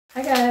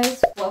Hi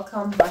guys,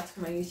 welcome back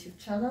to my YouTube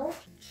channel.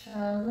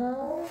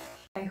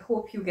 I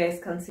hope you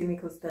guys can see me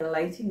because the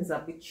lighting is a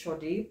bit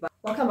shoddy, but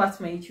welcome back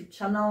to my YouTube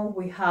channel.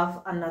 We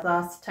have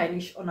another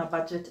stylish on a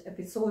budget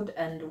episode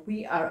and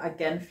we are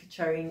again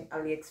featuring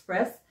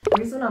AliExpress. The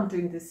reason I'm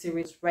doing this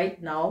series right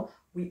now,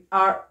 we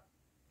are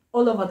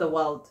all over the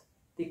world.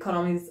 The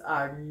economies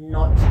are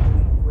not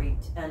doing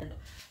great and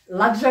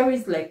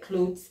luxuries like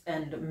clothes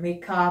and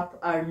makeup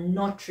are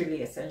not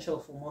really essential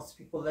for most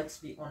people, let's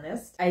be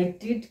honest. I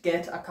did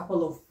get a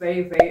couple of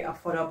very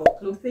affordable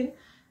clothing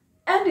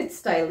and it's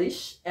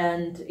stylish,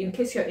 and in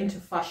case you're into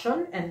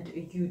fashion and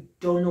you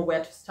don't know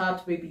where to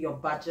start, maybe your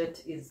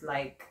budget is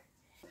like,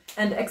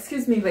 and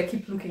excuse me if I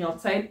keep looking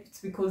outside,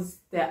 it's because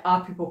there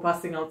are people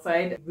passing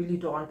outside. I really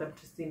don't want them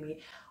to see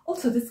me.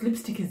 Also, this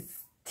lipstick is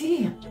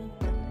damn.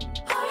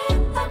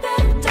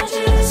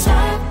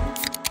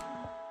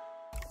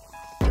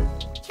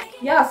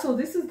 Yeah, so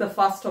this is the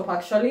first top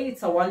actually.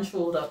 It's a one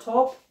shoulder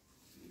top.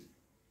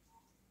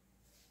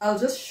 I'll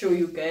just show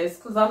you guys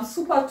because I'm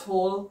super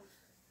tall.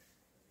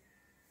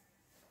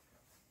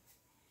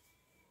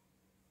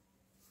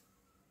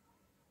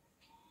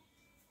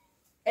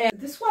 And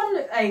this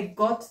one, I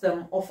got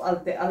them off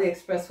the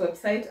AliExpress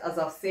website, as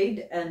I've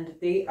said, and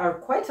they are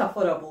quite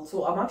affordable.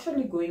 So I'm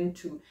actually going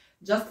to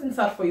just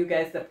insert for you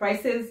guys the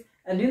prices,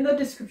 and in the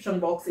description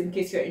box, in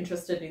case you're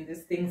interested in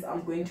these things,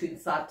 I'm going to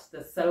insert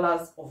the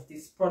sellers of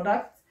these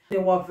products. They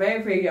were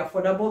very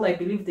affordable. I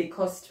believe they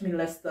cost me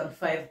less than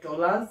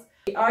 $5.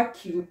 They are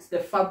cute. The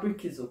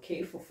fabric is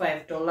okay for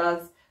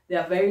 $5. They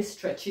are very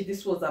stretchy.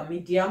 This was a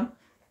medium.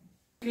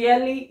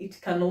 Clearly, it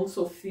can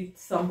also fit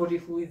somebody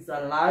who is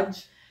a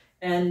large.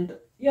 And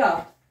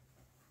yeah,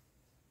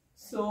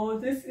 so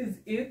this is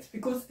it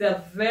because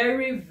they're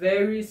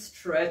very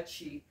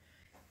stretchy.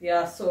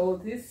 Yeah,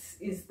 so this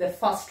is the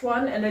first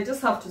one, and I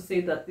just have to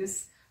say that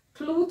these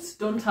clothes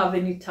don't have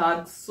any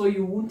tags, so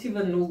you won't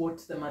even know what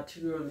the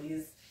material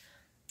is.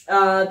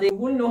 They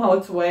won't know how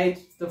to wear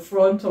it, the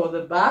front or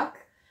the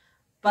back,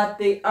 but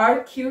they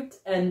are cute.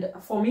 And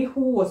for me,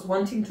 who was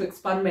wanting to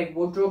expand my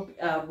wardrobe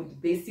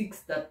with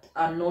basics that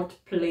are not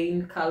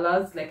plain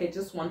colors, like I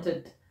just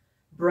wanted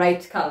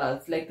bright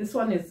colors. Like this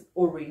one is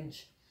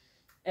orange,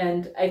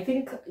 and I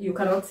think you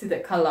cannot see the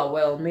color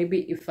well.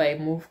 Maybe if I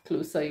move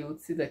closer you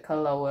would see the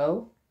color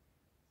well.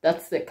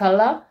 That's the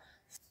color.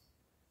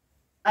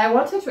 I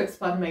wanted to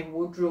expand my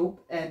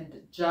wardrobe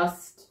and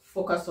just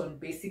focus on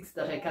basics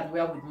that I can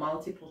wear with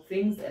multiple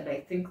things, and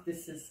I think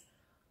this is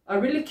a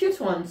really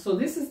cute one. So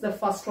this is the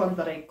first one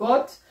that I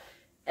got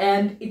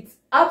and it's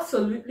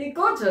absolutely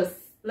gorgeous.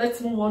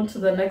 Let's move on to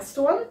the next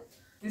one.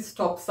 These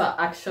tops are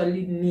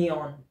actually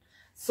neon.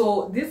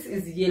 So this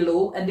is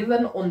yellow, and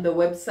even on the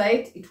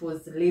website it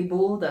was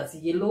labeled as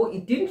yellow.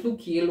 It didn't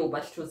look yellow,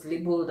 but it was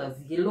labeled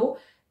as yellow,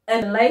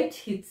 and light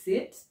hits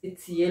it,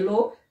 it's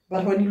yellow,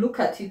 but when you look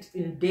at it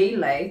in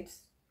daylight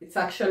it's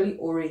actually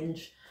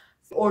orange.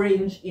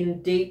 Orange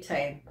in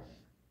daytime,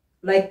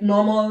 like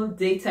normal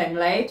daytime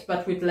light,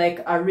 but with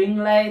like a ring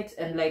light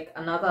and like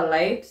another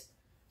light,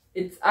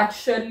 it's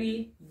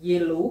actually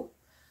yellow.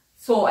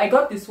 So I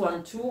got this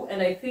one too,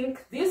 and I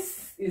think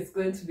this is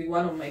going to be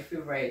one of my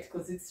favorite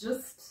because it's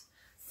just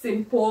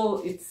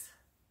simple. It's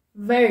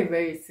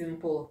very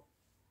simple.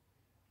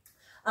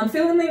 I'm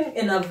filming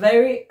in a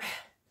very,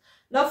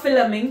 not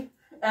filming,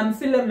 I'm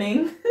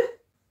filming.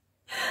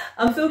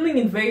 I'm filming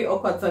in very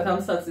awkward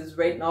circumstances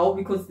right now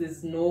because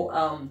there's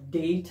no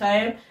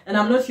daytime, and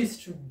I'm not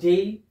used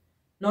to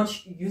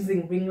not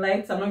using ring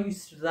lights. I'm not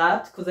used to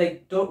that because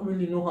I don't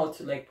really know how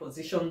to like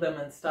position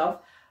them and stuff.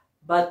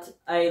 But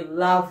I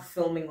love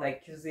filming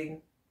like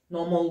using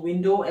normal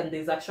window, and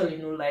there's actually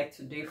no light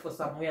today for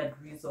some weird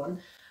reason.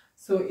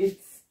 So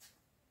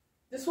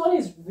this one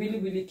is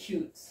really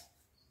cute.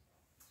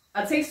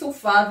 I'd say so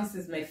far this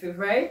is my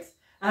favorite.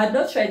 I had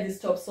not tried these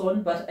tops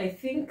on, but I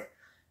think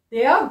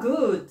they are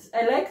good.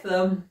 I like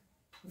them.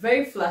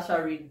 Very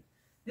flattering.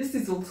 This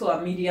is also a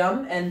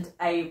medium, and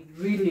I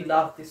really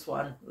love this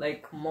one,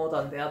 like more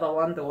than the other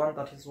one, the one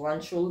that is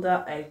one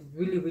shoulder. I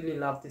really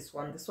love this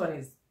one.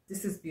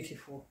 This is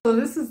beautiful. So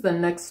this is the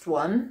next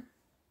one.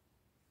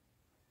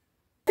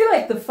 I feel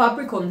like the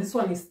fabric on this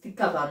one is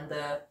thicker than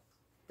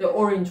the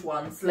orange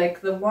ones.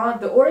 Like the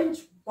orange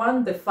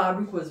one, the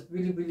fabric was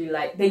really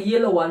light. The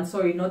yellow one,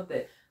 sorry, not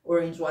the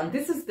orange one.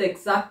 This is the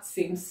exact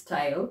same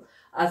style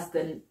as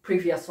the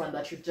previous one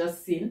that you've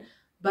just seen,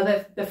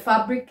 but the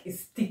fabric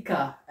is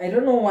thicker. I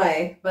don't know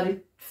why, but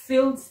it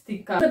feels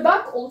thicker. The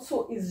back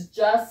also is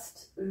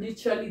just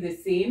literally the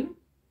same.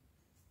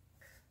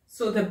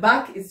 So the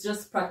back is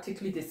just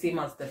practically the same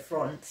as the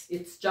front.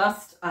 It's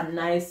just a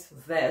nice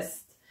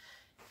vest,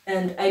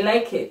 and I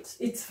like it.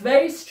 It's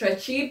very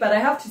stretchy, but I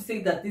have to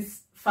say that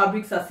these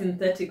fabrics are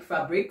synthetic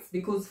fabrics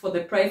because for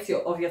the price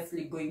you're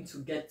obviously going to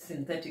get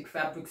synthetic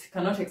fabrics. You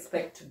cannot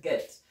expect to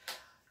get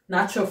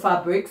natural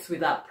fabrics with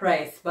that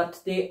price,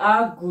 but they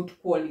are good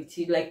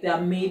quality, like they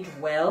are made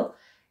well.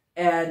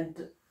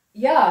 And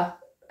yeah,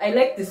 I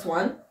like this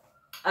one.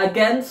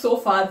 Again, so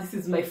far this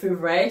is my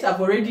favorite. I've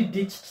already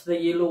ditched the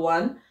yellow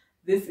one.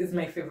 This is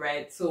my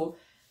favorite. So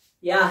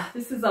Yeah,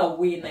 this is a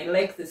win. I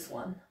like this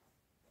one.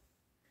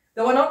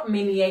 There were not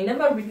many. I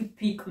never really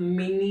pick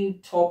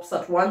many tops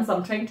at once.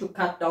 I'm trying to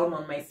cut down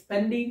on my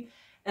spending,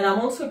 and I'm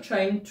also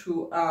trying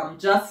to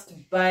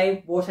just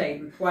buy what I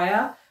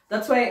require.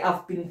 That's why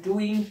I've been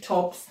doing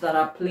tops that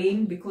are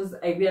plain, because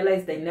I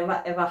realized I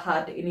never ever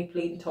had any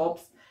plain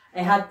tops.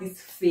 I had this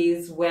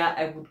phase where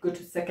I would go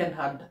to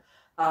secondhand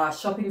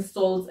shopping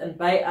stalls and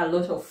buy a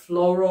lot of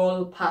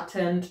floral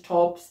patterned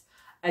tops.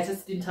 I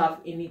just didn't have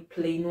any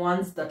plain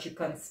ones that you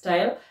can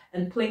style,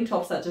 and plain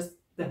tops are just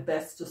the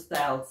best to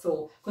style,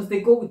 so because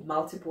they go with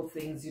multiple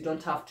things, you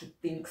don't have to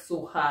think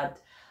so hard.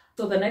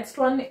 So the next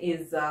one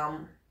is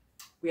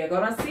we are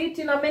gonna see it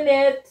in a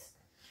minute.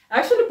 I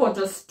actually bought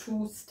just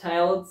 2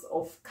 styles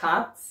of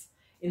cuts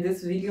in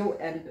this video,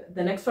 and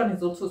the next one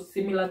is also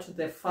similar to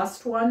the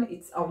first one.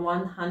 It's a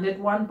one-handed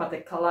one, but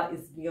the color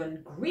is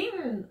neon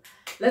green.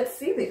 Let's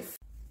see this.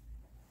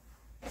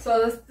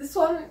 So this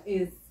one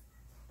is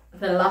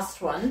the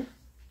last one,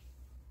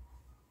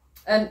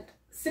 and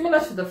similar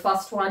to the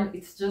first one,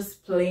 it's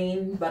just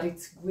plain, but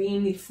it's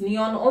green, it's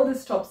neon. All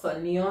these tops are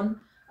neon,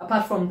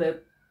 apart from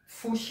the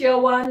fuchsia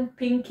one,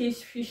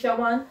 pinkish fuchsia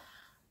one,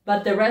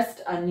 but the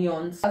rest are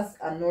neons. These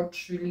are not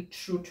really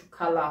true to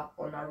color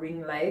on a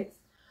ring light,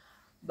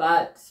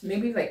 but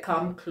maybe if I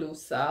come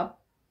closer,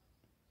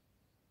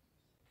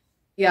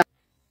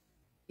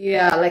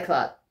 yeah, like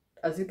that.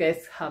 As you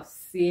guys have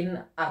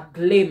seen a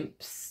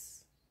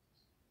glimpse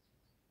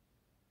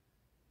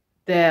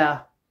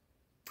there,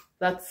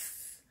 that's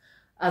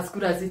as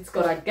good as it's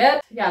gonna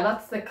get. Yeah,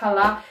 that's the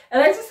color,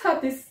 and I just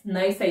had this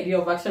nice idea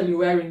of actually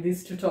wearing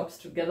these 2 tops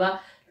together.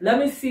 Let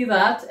me see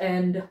that.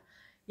 And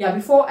yeah,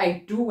 before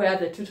I do wear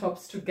the 2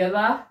 tops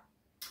together,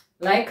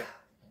 like,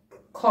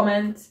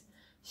 comment,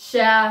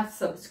 share,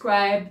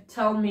 subscribe,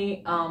 tell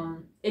me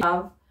if you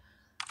have.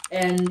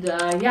 And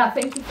yeah,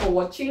 thank you for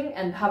watching,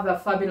 and have a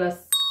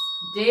fabulous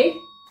day.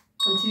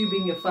 Continue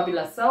being your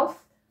fabulous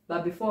self.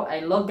 But before I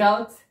log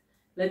out,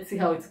 let's see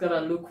how it's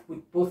gonna look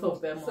with both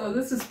of them. So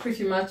this is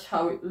pretty much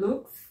how it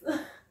looks.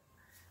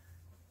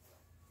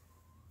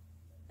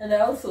 And I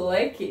also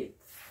like it.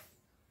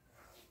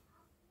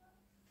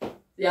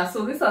 Yeah,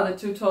 so these are the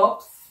 2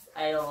 tops.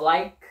 I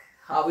like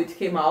how it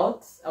came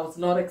out. I was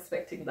not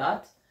expecting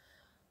that.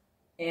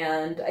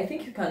 And I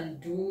think you can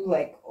do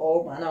like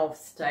all manner of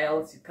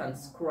styles. You can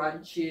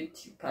scrunch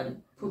it, you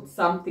can put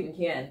something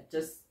here and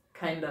just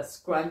kind of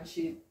scrunch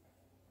it,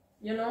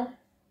 you know.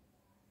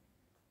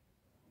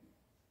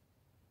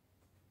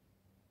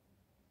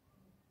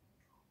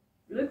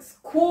 Looks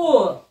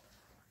cool,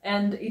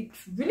 and it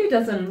really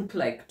doesn't look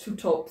like 2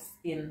 tops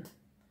in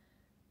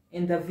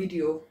the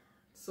video.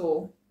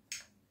 So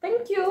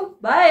thank you,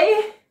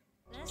 bye.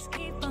 Let's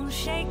keep on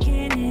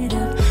shaking it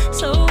up.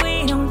 So